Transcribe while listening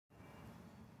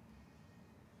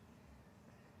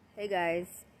Hey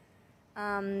guys,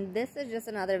 this is just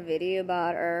another video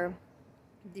about our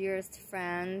dearest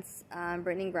friends,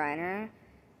 Brittney and Griner.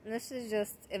 And this is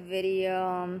just a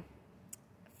video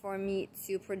for me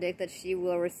to predict that she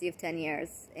will receive 10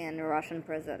 years in a Russian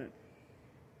prison.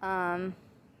 So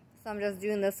I'm just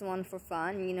doing this one for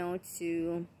fun,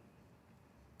 to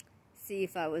see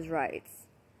if I was right.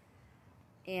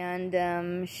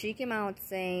 And she came out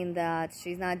saying that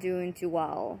she's not doing too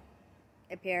well,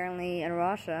 apparently in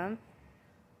Russia.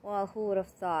 Well, who would have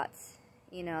thought,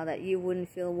 that you wouldn't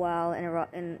feel well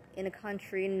in a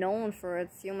country known for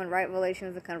its human rights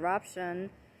violations and corruption,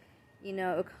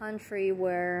 a country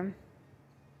where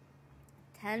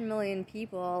 10 million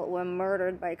people were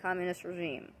murdered by a communist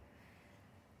regime.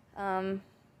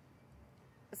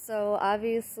 So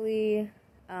obviously,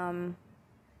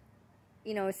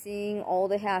 seeing all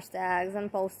the hashtags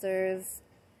and posters,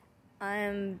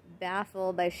 I'm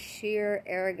baffled by sheer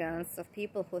arrogance of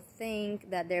people who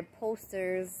think that their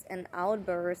posters and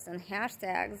outbursts and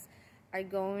hashtags are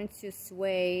going to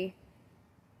sway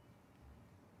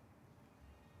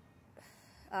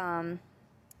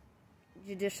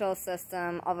judicial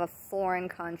system of a foreign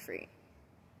country.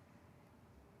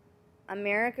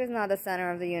 America is not the center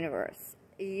of the universe.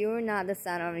 You're not the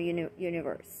center of the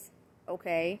universe,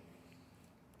 okay?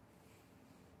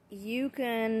 You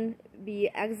can be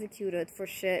executed for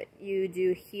shit you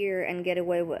do here and get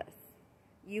away with.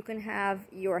 You can have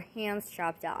your hands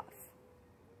chopped off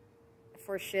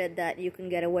for shit that you can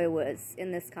get away with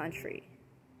in this country.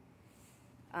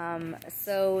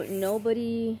 So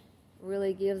nobody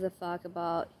really gives a fuck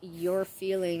about your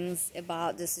feelings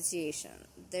about the situation.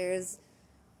 There's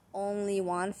only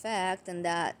one fact, and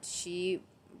that she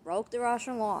broke the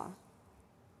Russian law.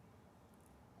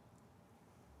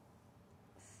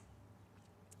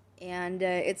 And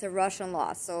it's a Russian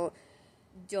law, so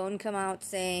don't come out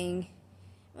saying,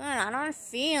 well, I don't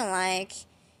feel like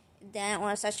that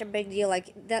was such a big deal.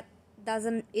 Like, it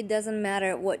doesn't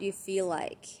matter what you feel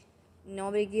like.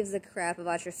 Nobody gives a crap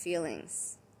about your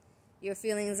feelings. Your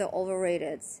feelings are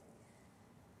overrated.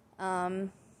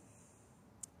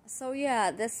 So yeah,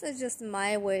 this is just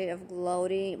my way of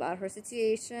gloating about her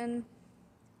situation.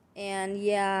 And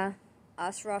yeah,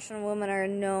 us Russian women are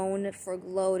known for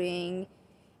gloating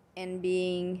and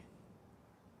being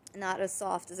not as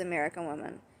soft as American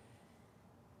women.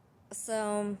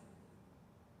 So,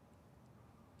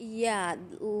 yeah,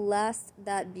 lest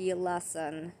that be a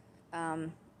lesson,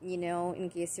 in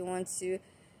case you want to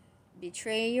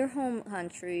betray your home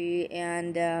country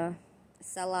and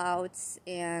sell out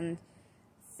and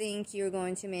think you're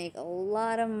going to make a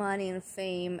lot of money and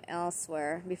fame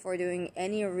elsewhere before doing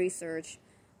any research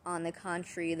on the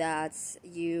country that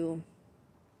you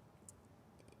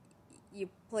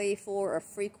play for or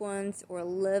frequent or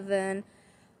live in,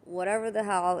 whatever the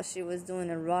hell she was doing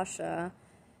in Russia,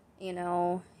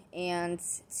 and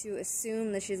to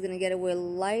assume that she's going to get away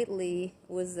lightly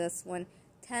with this when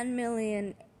 10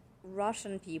 million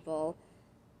Russian people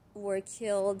were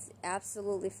killed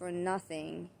absolutely for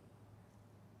nothing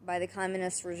by the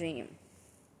communist regime.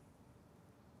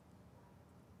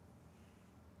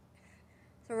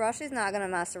 So Russia's not going to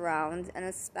mess around, and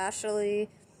especially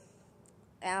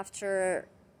after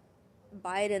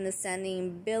Biden is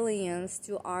sending billions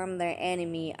to arm their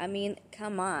enemy. I mean,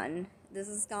 come on. This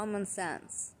is common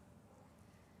sense.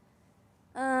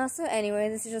 So anyway,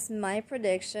 this is just my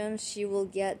prediction. She will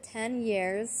get 10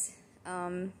 years,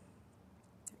 and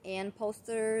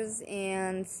posters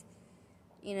and,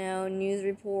 news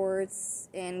reports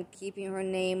and keeping her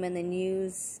name in the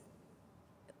news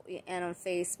and on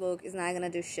Facebook is not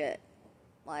gonna do shit.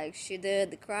 Like, she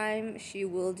did the crime, she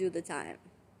will do the time.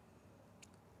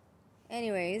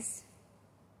 Anyways,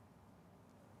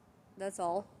 that's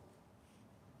all.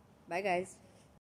 Bye, guys.